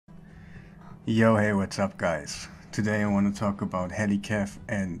Yo, hey, what's up, guys? Today I want to talk about Helicath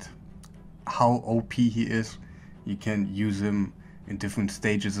and how OP he is. You can use him in different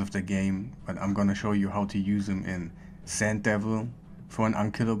stages of the game, but I'm gonna show you how to use him in Sand Devil for an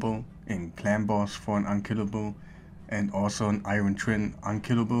Unkillable, in Clanboss for an Unkillable, and also an Iron Twin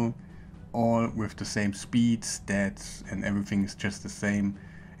Unkillable, all with the same speed, stats, and everything is just the same,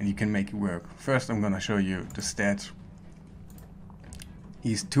 and you can make it work. First, I'm gonna show you the stats.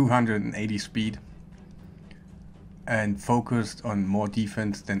 He's 280 speed and focused on more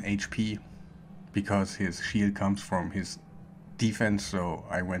defense than HP because his shield comes from his defense, so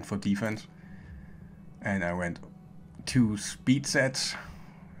I went for defense. And I went 2 speed sets.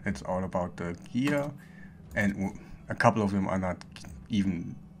 It's all about the gear, and a couple of them are not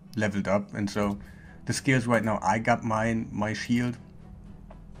even leveled up. And so the skills right now, I got my shield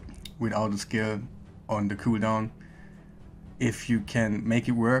without the skill on the cooldown. If you can make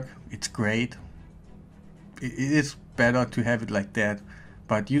it work, it's great. It is better to have it like that,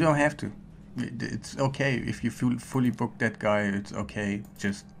 but you don't have to. It's okay if you fully book that guy. It's okay.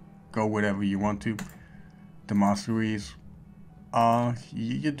 Just go whatever you want to. The masteries,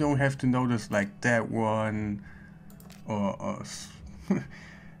 you don't have to notice like that one or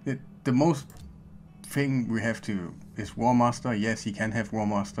the most thing we have to is War Master. Yes, he can have War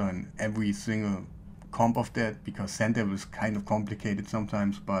Master in every single comp of that, because Sand Devil is kind of complicated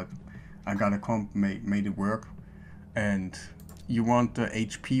sometimes, but I got a comp made it work. And you want the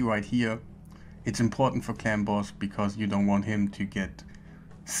HP right here. It's important for Clanboss because you don't want him to get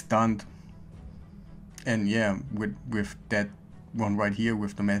stunned. And yeah, with that one right here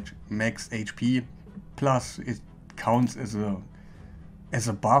with the max HP, plus it counts as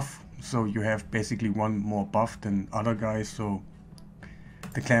a buff, so you have basically one more buff than other guys, so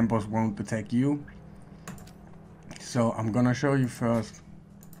the Clanboss won't attack you. So I'm gonna show you first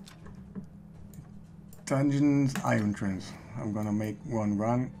Dungeons Iron Twins. I'm gonna make one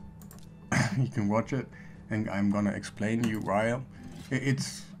run. You can watch it, and I'm gonna explain you while.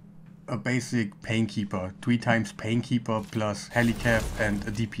 It's a basic Painkeeper, 3 times Painkeeper plus Helicath and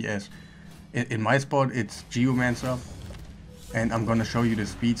a DPS. In my spot it's Geomancer, and I'm gonna show you the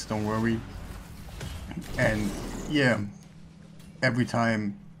speeds, don't worry. And yeah, every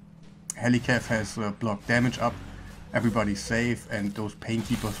time Helicath has block damage up, everybody's safe, and those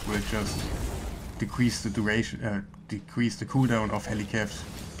Painkeepers will just decrease the duration, decrease the cooldown of Helicath's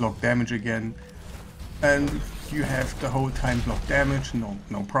block damage again, and you have the whole time block damage,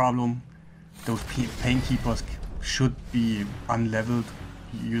 no problem. Those Painkeepers should be unleveled.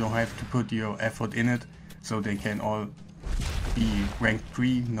 You don't have to put your effort in it, so they can all be rank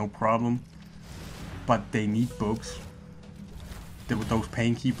 3, no problem. But they need books. Those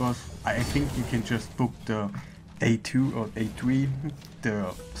Painkeepers, I think you can just book the A2 or A3,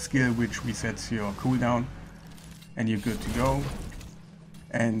 the skill which resets your cooldown, and you're good to go.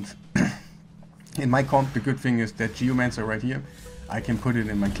 And in my comp, the good thing is that Geomancer right here, I can put it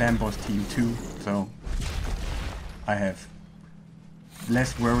in my Clanboss team too, so I have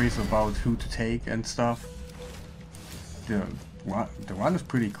less worries about who to take and stuff. The run is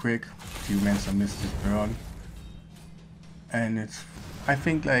pretty quick. Geomancer missed his burn, and it's, I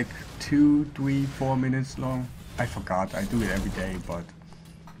think, like 2, 3, 4 minutes long. I forgot, I do it every day, but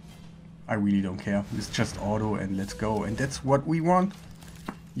I really don't care. It's just auto and let's go, and that's what we want.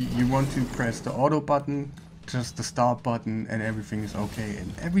 You want to press the auto button, just the start button, and everything is okay.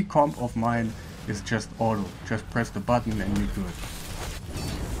 And every comp of mine is just auto. Just press the button and you're good.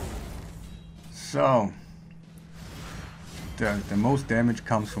 So the most damage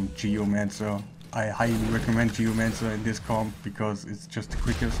comes from Geomancer. I highly recommend Geomancer in this comp because it's just the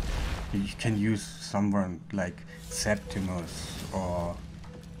quickest. You can use someone like Septimus or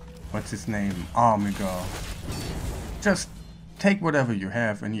what's his name, Armiger. Just take whatever you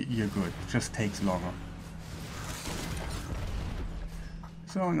have and you're good. It just takes longer.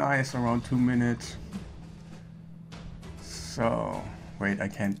 So nice, around 2 minutes. So wait, I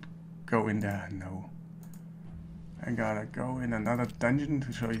can't go in there. No, I gotta go in another dungeon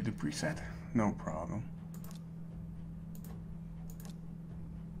to show you the preset. No problem.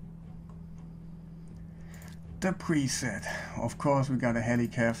 The preset, of course, we got a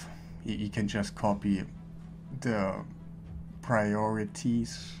Helicath. You can just copy the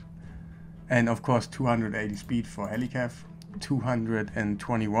priorities, and of course 280 speed for Helicath,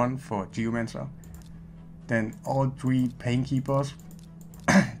 221 for Geomancer. Then all 3 Painkeepers,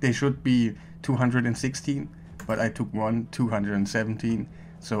 they should be 216, but I took one 217,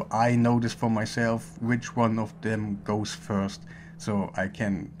 so I noticed for myself which one of them goes first, so I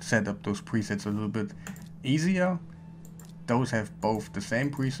can set up those presets a little bit easier. Those have both the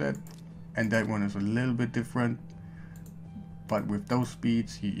same preset, and that one is a little bit different. But with those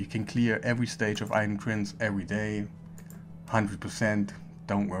speeds, you can clear every stage of Iron Twins every day, 100%,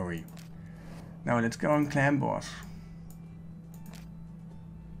 don't worry. Now let's go on Clanboss.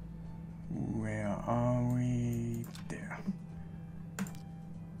 Where are we? There.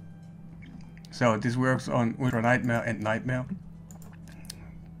 So this works on Ultra Nightmare and Nightmare.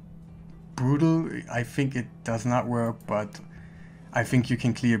 Brutal, I think it does not work, but I think you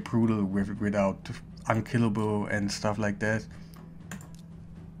can clear Brutal without Unkillable and stuff like that.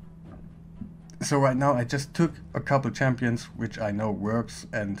 So right now I just took a couple champions which I know works,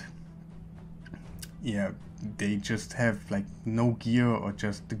 and yeah, they just have like no gear or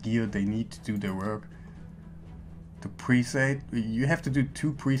just the gear they need to do their work. The preset, you have to do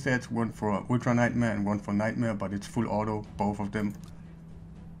 2 presets, one for Ultra Nightmare and one for Nightmare, but it's full auto, both of them.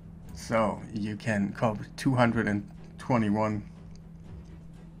 So you can cover 221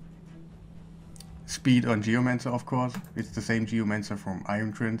 speed on Geomancer, of course. It's the same Geomancer from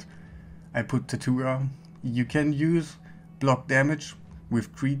Iron Twins. I put Tatura. You can use block damage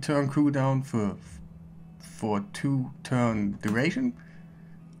with 3 turn cooldown for 2 turn duration,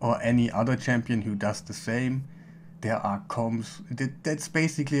 or any other champion who does the same. There are comps. That's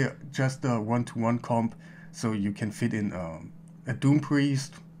basically just a 1-to-1 comp, so you can fit in a Doom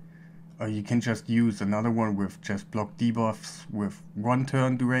Priest, or you can just use another one with just block debuffs with 1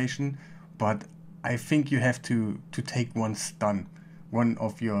 turn duration. But I think you have to take 1 stun. One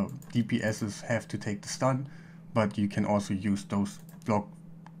of your DPSs have to take the stun, but you can also use those block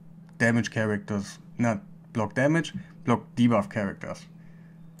damage characters, not block damage, block debuff characters.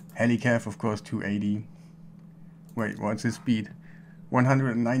 Helicath, of course, 280. Wait, what's his speed?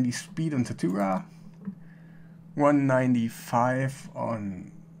 190 speed on Tatura, 195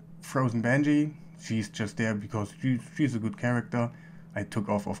 on Frozen Banshee. She's just there because she's a good character. I took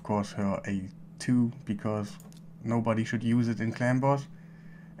off, of course, her A2 because nobody should use it in Clanboss.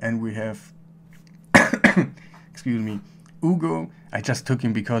 And we have, excuse me, Ugo. I just took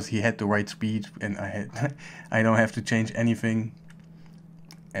him because he had the right speed, and I don't have to change anything.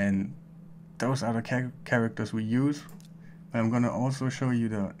 And those are the characters we use. I'm gonna also show you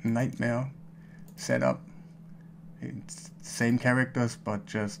the Nightmare setup. It's same characters, but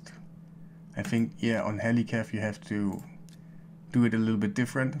just, I think, yeah, on Helicath you have to do it a little bit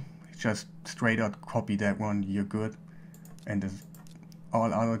different. Just straight out copy that one, you're good. And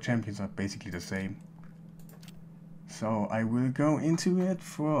all other champions are basically the same. So I will go into it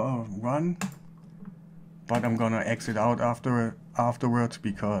for a run, but I'm gonna exit out afterwards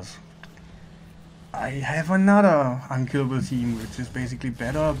because I have another Unkillable team which is basically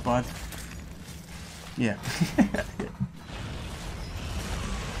better, but yeah.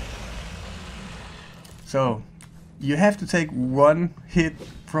 So you have to take 1 hit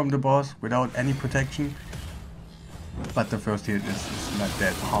from the boss without any protection, but the first hit is not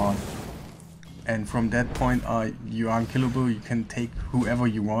that hard. And from that point you are unkillable. You can take whoever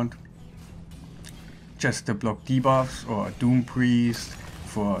you want. Just the block debuffs or Doom Priest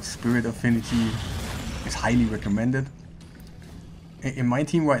for Spirit Affinity is highly recommended. In my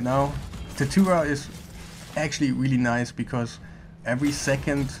team right now, Tatura is actually really nice because every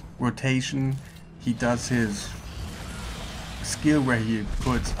second rotation he does his skill where he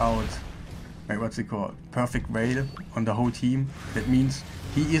puts out, what's it called, perfect rail on the whole team. That means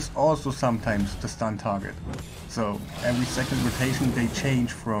he is also sometimes the stun target. So every second rotation they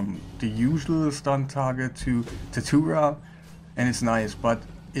change from the usual stun target to Tatura, and it's nice. But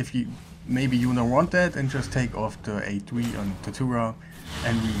if you maybe you don't want that, and just take off the A3 on Tatura,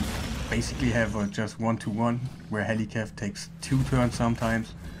 and we basically have a just 1-to-1 where Helicath takes 2 turns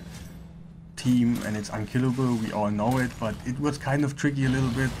sometimes. Team, and it's unkillable, we all know it, but it was kind of tricky a little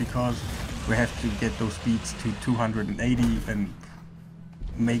bit because we have to get those speeds to 280 and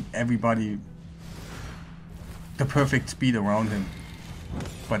make everybody the perfect speed around him.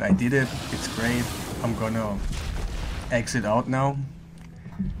 But I did it, it's great. I'm gonna exit out now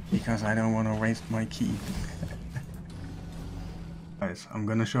because I don't want to waste my key. Guys, I'm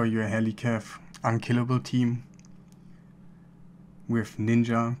gonna show you a Helicath Unkillable team with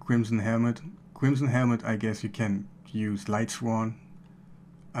Ninja, Crimson Helmet. Crimson Helmet, I guess you can use Light Sworn.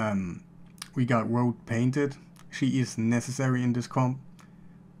 We got Road Painted. She is necessary in this comp.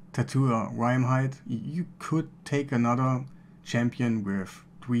 Tatura, Rhyme You could take another champion with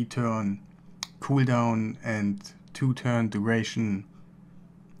 3 turn cooldown and 2 turn duration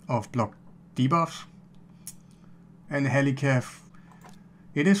of block debuffs. And Helicath,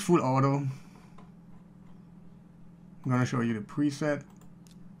 it is full auto. I'm gonna show you the preset.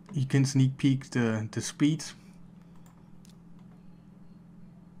 You can sneak peek the speed.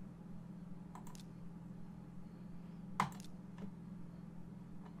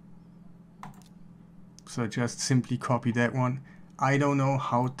 So just simply copy that one. I don't know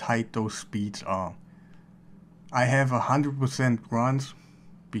how tight those speeds are. I have 100% runs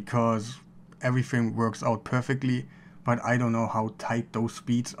because everything works out perfectly, but I don't know how tight those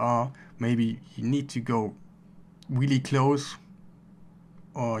speeds are. Maybe you need to go really close,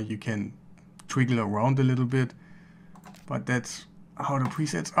 or you can twiggle around a little bit, but that's how the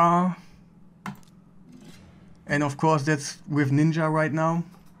presets are. And of course that's with Ninja right now.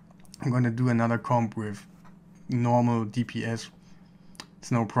 I'm gonna do another comp with normal DPS.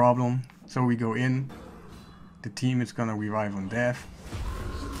 It's no problem. So we go in, the team is gonna revive on death,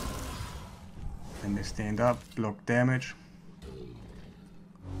 and they stand up, block damage.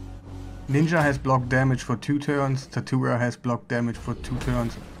 Ninja has blocked damage for 2 turns, Tatura has blocked damage for 2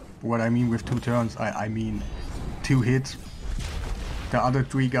 turns. What I mean with 2 turns, I mean 2 hits. The other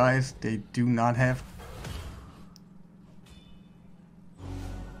 3 guys, they do not have.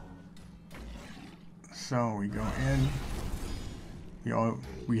 So we go in.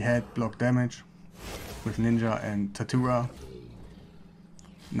 We had block damage with Ninja and Tatura.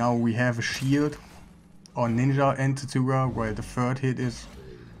 Now we have a shield on Ninja and Tatura, where the 3rd hit is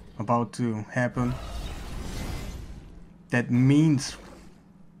about to happen. That means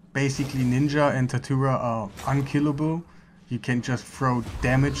basically Ninja and Tatura are unkillable. You can just throw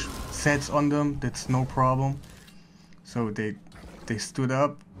damage sets on them, that's no problem. So they stood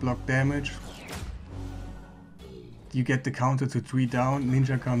up, block damage. You get the counter to 3 down,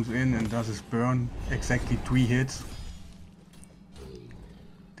 Ninja comes in and does his burn, exactly 3 hits.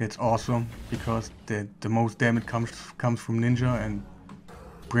 That's awesome, because the most damage comes from Ninja and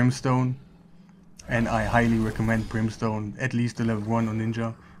Brimstone. And I highly recommend Brimstone, at least the level 1 on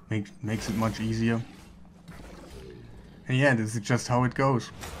Ninja, makes it much easier. And yeah, this is just how it goes.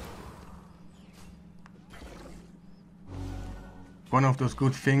 One of those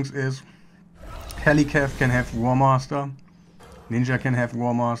good things is Helicath can have War Master, Ninja can have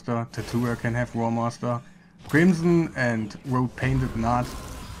War Master, Tatura can have War Master, Crimson and Road Painted not.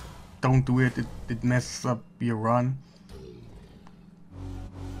 Don't do it, it messes up your run.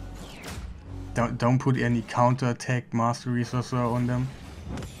 Don't put any counter attack masteries or so on them.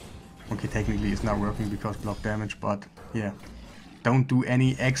 Okay, technically it's not working because block damage, but yeah. Don't do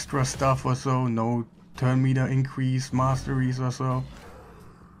any extra stuff or so, no turn meter increase masteries or so.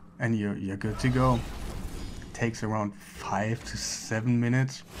 And you're good to go. It takes around 5 to 7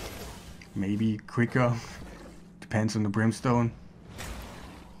 minutes, maybe quicker, depends on the Brimstone.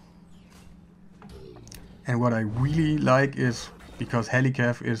 And what I really like is, because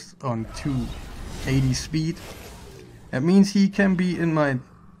Helicath is on 280 speed, that means he can be in my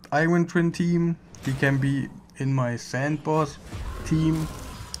Iron Twin team, he can be in my Sand Boss team.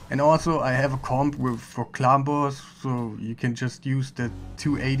 And also I have a comp for Clanboss, so you can just use the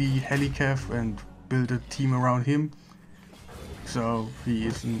 280 Helicath and build a team around him. So he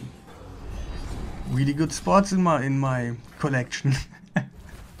is in really good spots in my collection.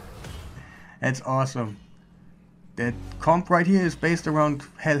 That's awesome. That comp right here is based around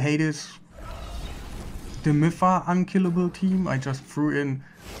Hell Hades, the Mytha Unkillable team. I just threw in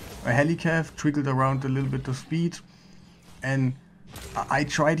a Helicath, triggered around a little bit of speed, and I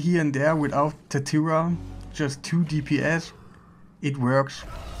tried here and there without Tatura, just 2 DPS. It works,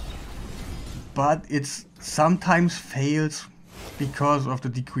 but it's sometimes fails because of the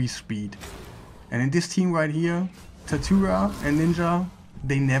decreased speed. And in this team right here, Tatura and Ninja,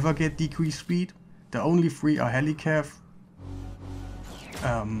 they never get decreased speed. The only 3 are Helicath,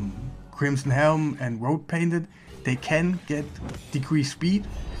 Crimson Helm and Road Painted. They can get decreased speed,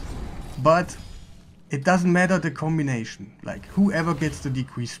 but it doesn't matter the combination. Like, whoever gets the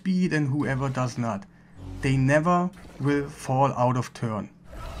decreased speed and whoever does not, they never will fall out of turn.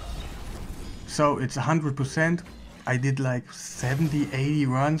 So it's 100%. I did like 70-80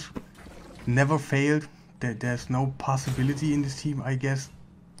 runs, never failed. There's no possibility in this team, I guess,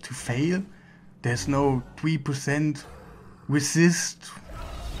 to fail. There's no 3% resist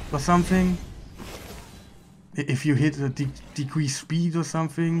or something. If you hit a decreased speed or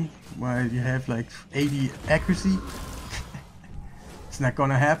something, while you have like 80 accuracy, it's not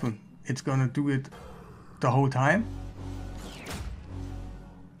gonna happen. It's gonna do it the whole time.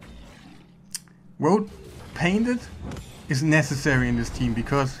 Road Painted is necessary in this team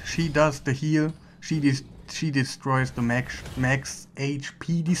because she does the heal. She destroys the max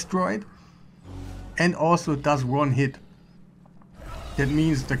HP destroyed, and also does 1 hit. That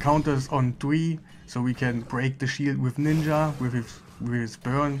means the counter is on 3, so we can break the shield with Ninja with his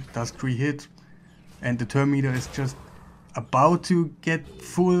burn, does 3 hits, and the turn meter is just about to get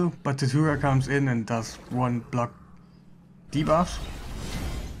full, but Tatura comes in and does 1 block debuffs.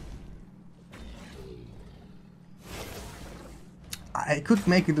 I could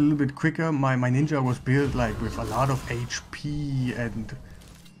make it a little bit quicker. My ninja was built like with a lot of HP, and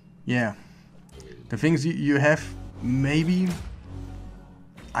yeah. The things you have, maybe,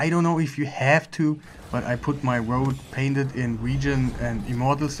 I don't know if you have to, but I put my road painted in Region and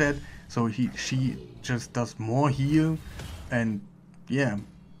Immortal set, so she just does more heal, and yeah.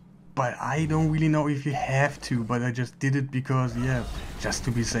 But I don't really know if you have to, but I just did it because, yeah, just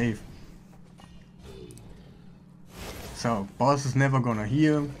to be safe. So, boss is never gonna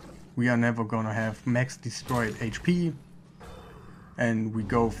heal, we are never gonna have max destroyed HP, and we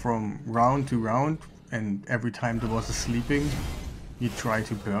go from round to round, and every time the boss is sleeping, you try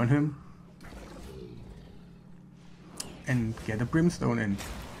to burn him and get a brimstone in.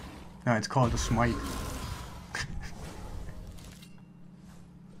 Now it's called a smite.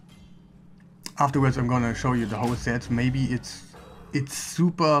 Afterwards I'm gonna show you the whole sets. Maybe it's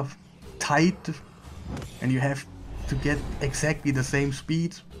super tight and you have to get exactly the same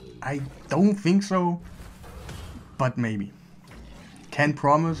speed. I don't think so, but maybe. Can't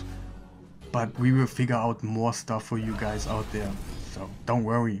promise, but we will figure out more stuff for you guys out there, so don't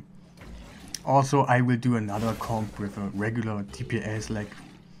worry. Also, I will do another comp with a regular DPS, like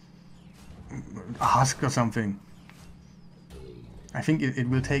a husk or something. I think it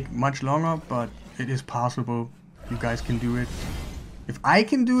will take much longer, but it is possible. You guys can do it. If I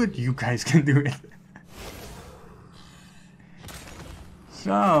can do it, you guys can do it.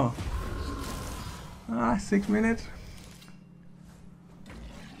 So, 6 minutes.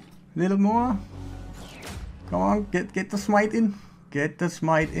 Little more. Come on, get the smite in. Get the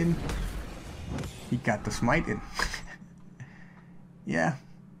smite in. He got the smite in. Yeah,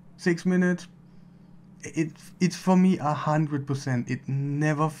 6 minutes. It's for me 100%. It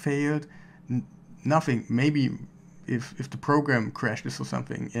never failed. Nothing. Maybe if the program crashes or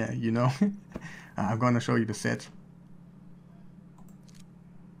something. Yeah, you know. I'm gonna show you the set.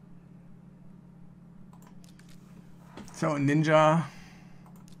 So ninja.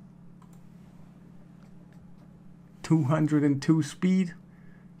 202 speed.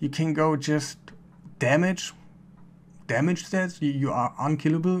 You can go just damage stats. You are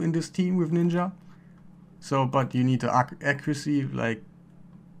unkillable in this team with ninja. So, but you need the accuracy, like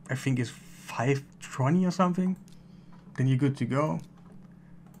I think it's 520 or something. Then you're good to go.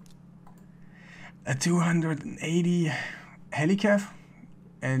 A 280 Helicath,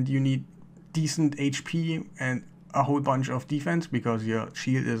 and you need decent HP and a whole bunch of defense because your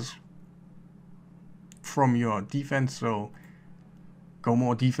shield is from your defense, so go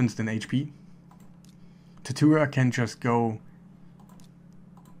more defense than HP. Tatura can just go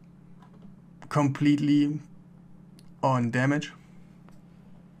completely on damage.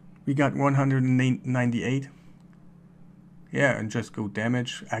 We got 198. Yeah, and just go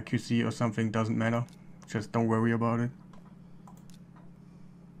damage, accuracy or something, doesn't matter. Just don't worry about it.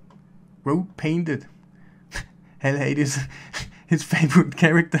 Road painted. Hellhate is his favorite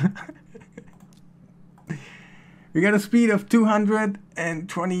character. We got a speed of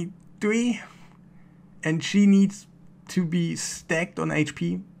 223, and she needs to be stacked on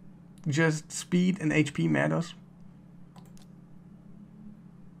HP. Just speed and HP matters.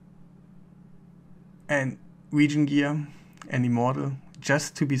 And region gear and immortal,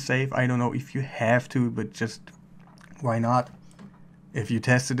 just to be safe. I don't know if you have to, but just why not? If you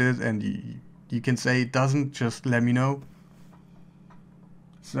tested it and you can say it doesn't, just let me know.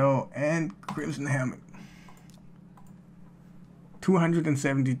 So, and Crimson Helmet.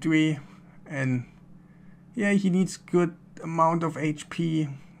 273, and yeah, he needs good amount of HP.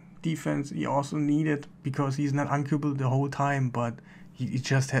 Defense he also needed because he's not unkillable the whole time, but he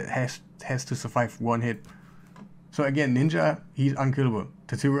just has to survive one hit. So again, ninja, he's unkillable.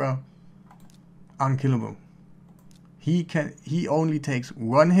 Tatura, unkillable. He only takes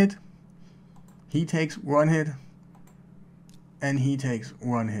one hit. He takes one hit, and he takes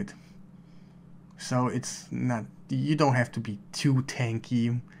one hit. So it's not. You don't have to be too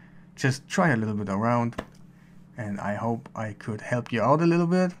tanky. Just try a little bit around, and I hope I could help you out a little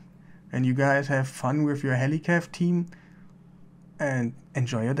bit, and you guys have fun with your Helicath team, and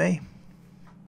enjoy your day.